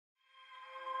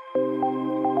Hello,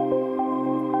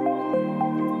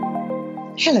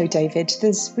 David.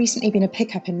 There's recently been a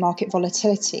pickup in market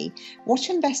volatility. What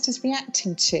are investors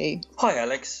reacting to? Hi,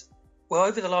 Alex. Well,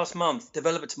 over the last month,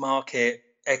 developed market,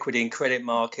 equity and credit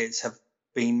markets have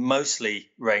been mostly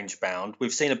range bound.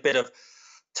 We've seen a bit of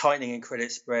tightening in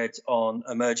credit spreads on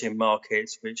emerging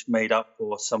markets, which made up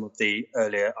for some of the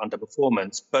earlier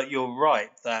underperformance. But you're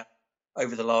right that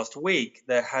over the last week,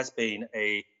 there has been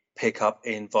a pickup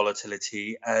in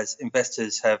volatility as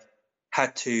investors have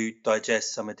had to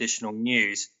digest some additional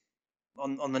news.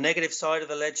 On the negative side of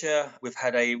the ledger, we've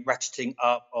had a ratcheting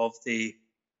up of the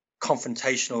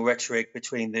confrontational rhetoric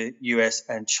between the US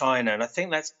and China. And I think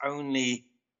that's only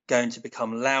going to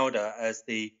become louder as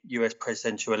the US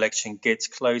presidential election gets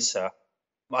closer.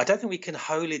 I don't think we can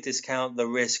wholly discount the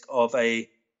risk of a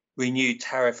renewed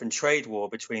tariff and trade war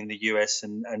between the US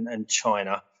and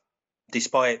China,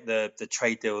 despite the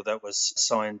trade deal that was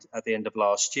signed at the end of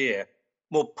last year.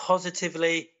 More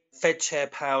positively, Fed Chair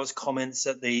Powell's comments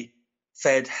that the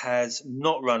Fed has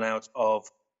not run out of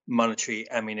monetary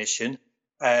ammunition,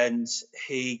 and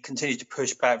he continued to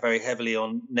push back very heavily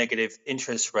on negative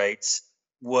interest rates,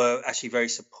 were actually very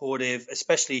supportive,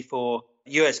 especially for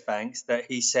US banks that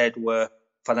he said were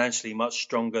financially much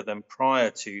stronger than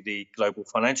prior to the global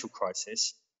financial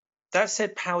crisis. That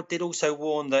said, Powell did also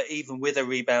warn that even with a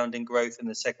rebound in growth in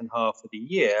the second half of the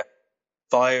year,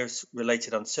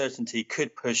 virus-related uncertainty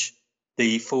could push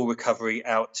the full recovery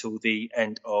out till the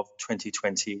end of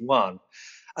 2021.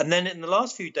 And then in the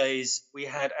last few days, we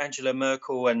had Angela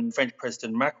Merkel and French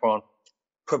President Macron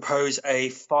propose a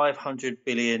 500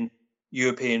 billion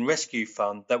European rescue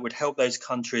fund that would help those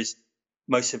countries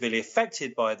most severely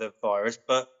affected by the virus,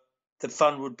 but the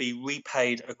fund would be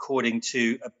repaid according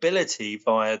to ability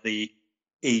via the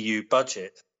EU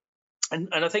budget. And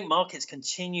I think markets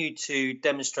continue to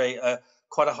demonstrate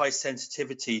quite a high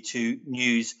sensitivity to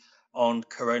news on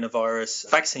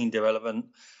coronavirus vaccine development.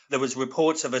 There was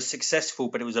reports of a successful,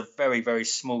 but it was a very, very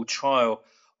small trial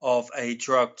of a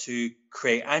drug to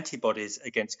create antibodies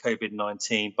against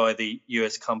COVID-19 by the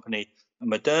US company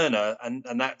Moderna,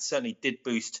 and that certainly did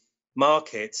boost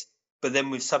markets. But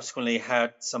then we've subsequently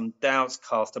had some doubts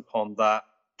cast upon that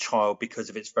trial because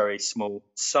of its very small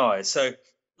size. So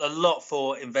a lot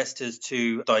for investors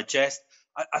to digest.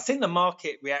 I think the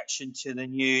market reaction to the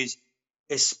news,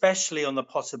 especially on the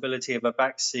possibility of a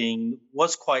vaccine,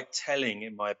 was quite telling,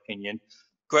 in my opinion.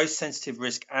 Growth sensitive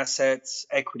risk assets,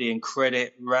 equity and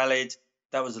credit rallied.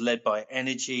 That was led by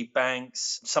energy,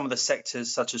 banks, some of the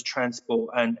sectors such as transport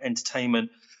and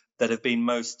entertainment that have been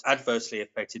most adversely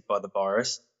affected by the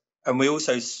virus. And we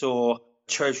also saw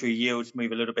Treasury yields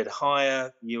move a little bit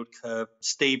higher, yield curve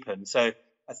steepen. So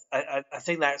I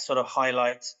think that sort of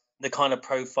highlights the kind of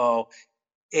profile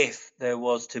if there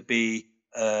was to be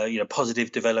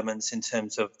positive developments in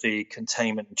terms of the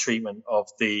containment and treatment of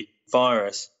the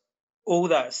virus. All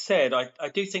that said, I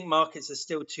do think markets are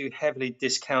still too heavily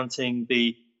discounting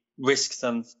the risks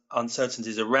and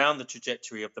uncertainties around the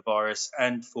trajectory of the virus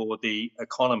and for the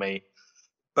economy.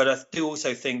 But I do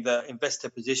also think that investor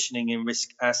positioning in risk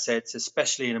assets,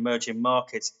 especially in emerging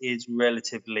markets, is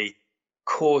relatively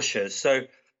cautious. So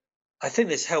I think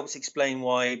this helps explain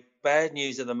why bad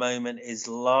news at the moment is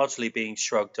largely being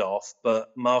shrugged off,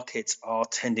 but markets are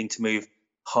tending to move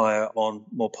higher on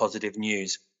more positive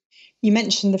news. You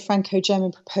mentioned the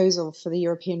Franco-German proposal for the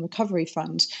European Recovery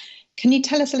Fund. Can you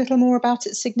tell us a little more about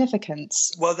its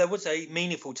significance? Well, there was a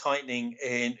meaningful tightening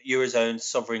in Eurozone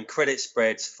sovereign credit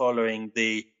spreads following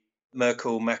the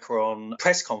Merkel-Macron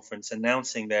press conference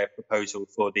announcing their proposal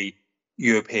for the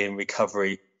European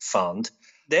Recovery Fund.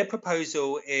 Their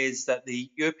proposal is that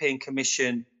the European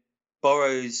Commission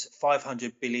borrows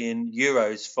 500 billion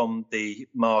euros from the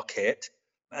market,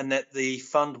 and that the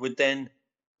fund would then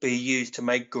be used to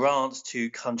make grants to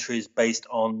countries based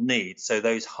on need, so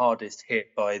those hardest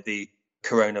hit by the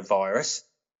coronavirus.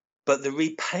 But the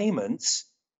repayments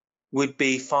would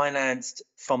be financed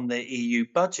from the EU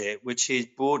budget, which is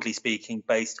broadly speaking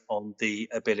based on the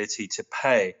ability to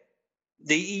pay.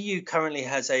 The EU currently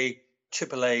has a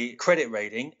AAA credit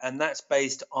rating, and that's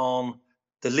based on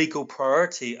the legal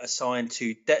priority assigned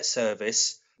to debt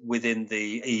service within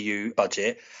the EU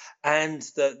budget, and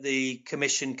that the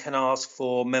Commission can ask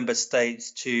for member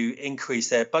states to increase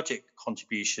their budget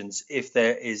contributions if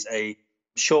there is a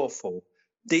shortfall.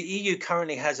 The EU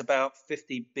currently has about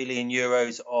 50 billion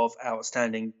euros of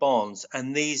outstanding bonds,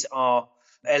 and these are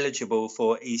eligible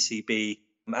for ECB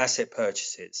asset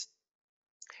purchases.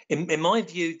 In my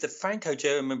view, the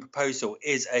Franco-German proposal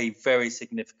is a very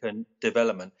significant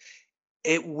development.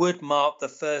 It would mark the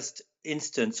first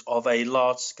instance of a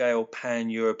large-scale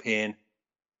pan-European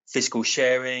fiscal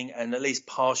sharing and at least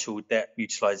partial debt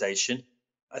mutualization.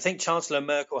 I think Chancellor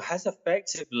Merkel has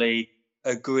effectively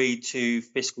agreed to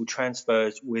fiscal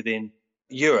transfers within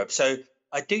Europe. So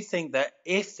I do think that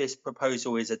if this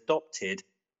proposal is adopted,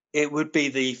 it would be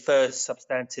the first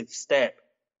substantive step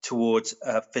towards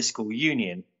a fiscal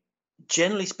union.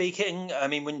 Generally speaking, I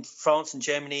mean, when France and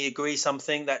Germany agree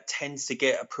something, that tends to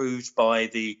get approved by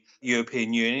the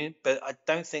European Union, but I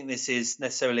don't think this is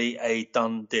necessarily a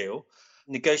done deal.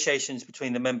 Negotiations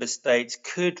between the member states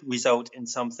could result in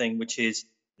something which is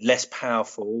less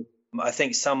powerful. I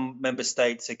think some member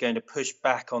states are going to push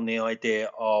back on the idea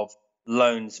of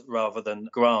loans rather than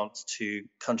grants to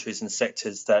countries and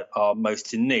sectors that are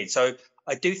most in need. So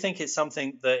I do think it's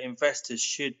something that investors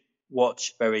should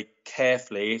watch very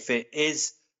carefully. If it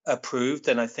is approved,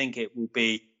 then I think it will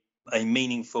be a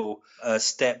meaningful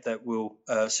step that will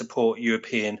support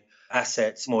European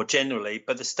assets more generally.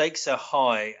 But the stakes are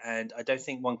high, and I don't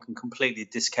think one can completely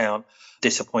discount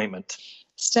disappointment.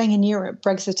 Staying in Europe,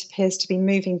 Brexit appears to be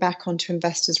moving back onto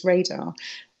investors' radar.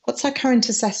 What's our current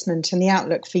assessment and the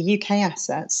outlook for UK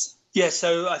assets? Yeah,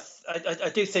 so I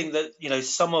do think that,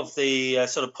 some of the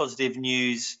sort of positive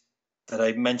news that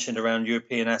I mentioned around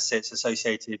European assets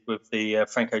associated with the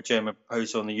Franco-German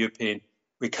proposal on the European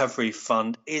Recovery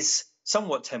Fund is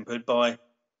somewhat tempered by,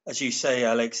 as you say,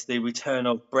 Alex, the return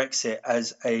of Brexit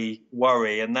as a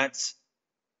worry. And that's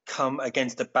come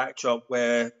against a backdrop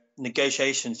where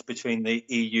negotiations between the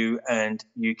EU and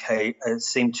UK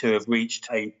seem to have reached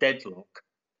a deadlock.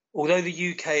 Although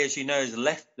the UK, as you know, has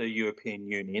left the European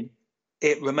Union,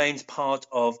 it remains part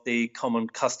of the common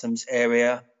customs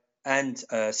area and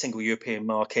a single European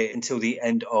market until the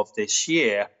end of this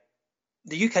year.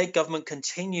 The UK government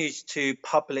continues to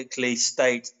publicly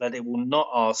state that it will not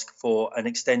ask for an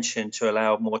extension to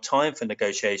allow more time for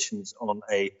negotiations on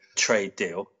a trade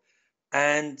deal.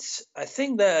 And I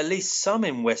think that at least some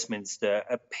in Westminster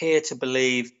appear to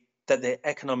believe that the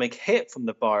economic hit from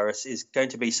the virus is going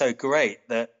to be so great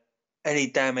that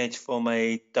any damage from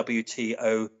a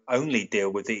WTO only deal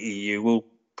with the EU will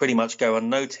pretty much go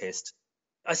unnoticed.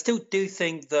 I still do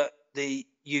think that the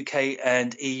UK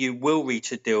and EU will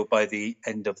reach a deal by the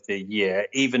end of the year,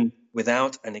 even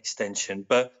without an extension.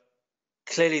 But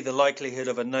clearly the likelihood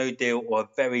of a no deal or a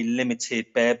very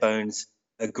limited bare bones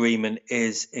agreement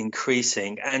is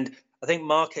increasing. And I think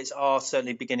markets are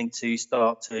certainly beginning to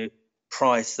start to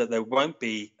price that there won't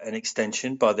be an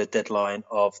extension by the deadline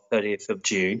of 30th of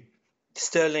June.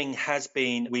 Sterling has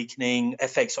been weakening.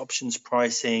 FX options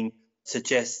pricing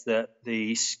suggests that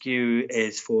the skew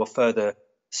is for further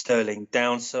sterling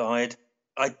downside.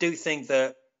 I do think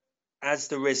that as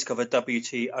the risk of a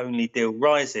WTO only deal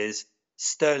rises,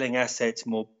 sterling assets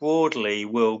more broadly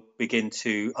will begin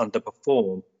to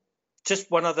underperform.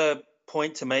 Just one other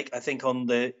point to make, I think, on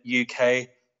the UK,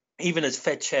 even as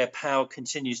Fed Chair Powell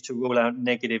continues to rule out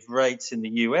negative rates in the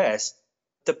US,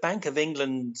 the Bank of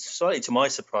England, slightly to my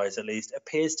surprise at least,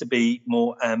 appears to be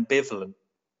more ambivalent.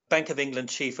 Bank of England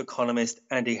Chief Economist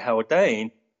Andy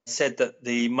Haldane said that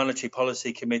the Monetary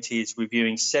Policy Committee is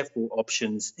reviewing several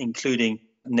options, including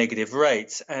negative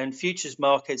rates, and futures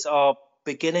markets are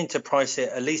beginning to price it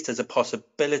at least as a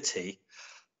possibility.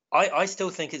 I still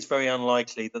think it's very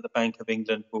unlikely that the Bank of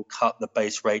England will cut the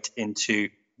base rate into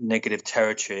negative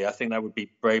territory. I think that would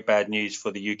be very bad news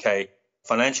for the UK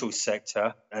financial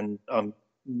sector, and I'm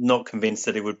not convinced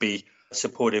that it would be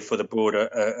supportive for the broader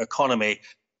economy.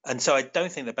 And so I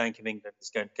don't think the Bank of England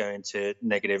is going to go into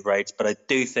negative rates, but I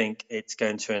do think it's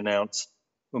going to announce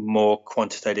more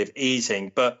quantitative easing.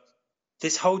 But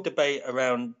this whole debate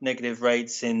around negative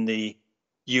rates in the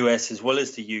US as well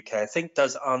as the UK, I think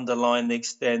does underline the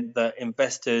extent that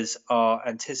investors are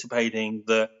anticipating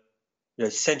that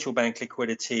central bank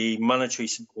liquidity, monetary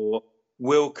support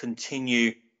will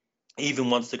continue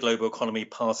even once the global economy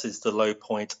passes the low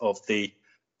point of the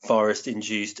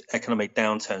virus-induced economic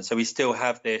downturn. So we still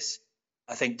have this,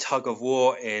 I think, tug of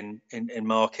war in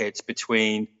markets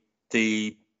between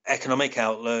the economic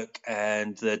outlook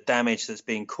and the damage that's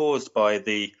being caused by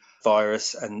the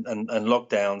virus and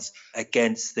lockdowns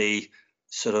against the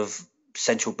sort of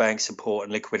central bank support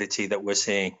and liquidity that we're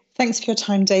seeing. Thanks for your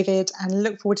time, David, and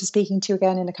look forward to speaking to you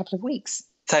again in a couple of weeks.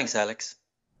 Thanks, Alex.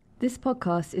 This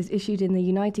podcast is issued in the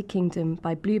United Kingdom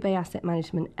by Blue Bay Asset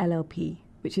Management LLP,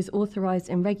 which is authorised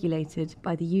and regulated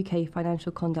by the UK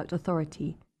Financial Conduct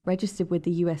Authority, registered with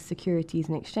the US Securities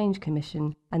and Exchange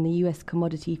Commission, and the US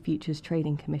Commodity Futures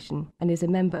Trading Commission, and is a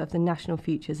member of the National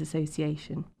Futures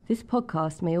Association. This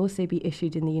podcast may also be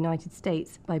issued in the United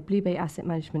States by BlueBay Asset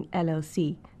Management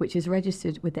LLC, which is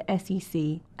registered with the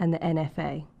SEC and the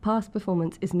NFA. Past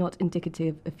performance is not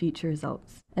indicative of future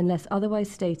results. Unless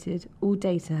otherwise stated, all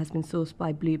data has been sourced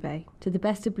by BlueBay. To the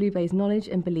best of BlueBay's knowledge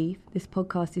and belief, this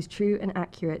podcast is true and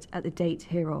accurate at the date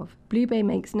hereof. BlueBay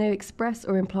makes no express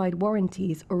or implied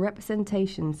warranties or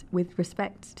representations with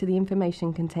respect to the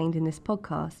information contained in this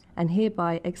podcast, and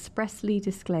hereby expressly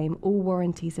disclaim all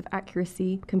warranties of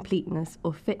accuracy, completeness,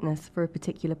 or fitness for a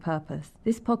particular purpose.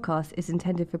 This podcast is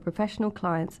intended for professional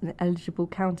clients and eligible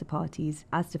counterparties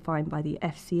as defined by the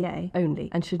FCA only,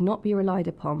 and should not be relied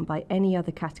upon by any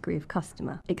other category of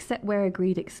customer. Except where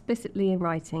agreed explicitly in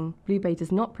writing, BlueBay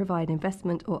does not provide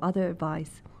investment or other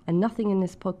advice, and nothing in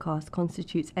this podcast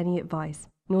constitutes any advice,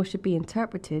 nor should be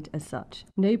interpreted as such.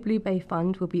 No BlueBay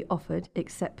fund will be offered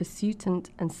except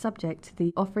pursuant and subject to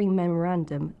the offering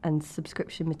memorandum and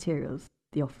subscription materials.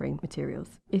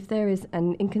 If there is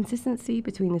an inconsistency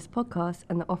between this podcast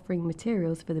and the offering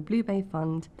materials for the BlueBay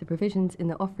fund, the provisions in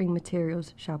the offering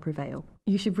materials shall prevail.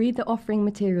 You should read the offering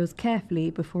materials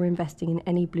carefully before investing in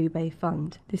any BlueBay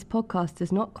fund. This podcast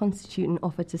does not constitute an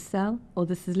offer to sell or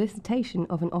the solicitation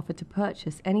of an offer to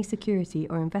purchase any security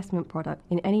or investment product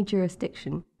in any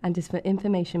jurisdiction, and is for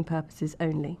information purposes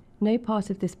only. No part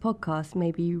of this podcast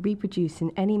may be reproduced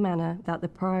in any manner without the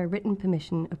prior written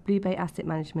permission of BlueBay Asset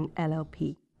Management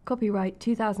LLP. Copyright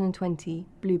 2020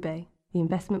 BlueBay. The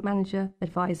investment manager,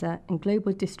 advisor, and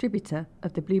global distributor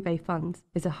of the BlueBay funds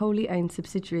is a wholly owned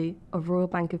subsidiary of Royal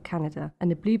Bank of Canada, and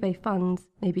the BlueBay funds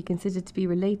may be considered to be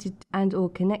related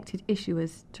and/or connected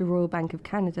issuers to Royal Bank of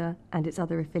Canada and its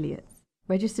other affiliates.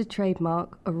 Registered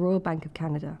trademark of Royal Bank of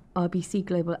Canada. RBC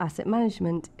Global Asset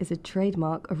Management is a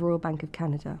trademark of Royal Bank of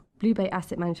Canada. BlueBay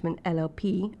Asset Management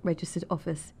LLP, registered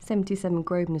office 77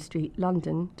 Grosvenor Street,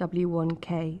 London,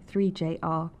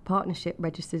 W1K3JR, partnership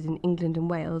registered in England and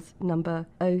Wales, number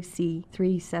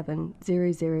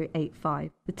OC370085.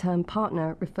 The term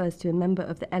partner refers to a member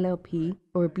of the LLP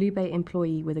or a BlueBay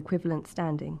employee with equivalent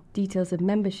standing. Details of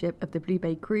membership of the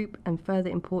BlueBay Group and further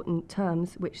important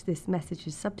terms which this message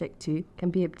is subject to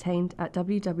can be obtained at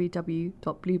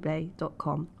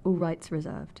www.bluebay.com. All rights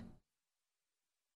reserved.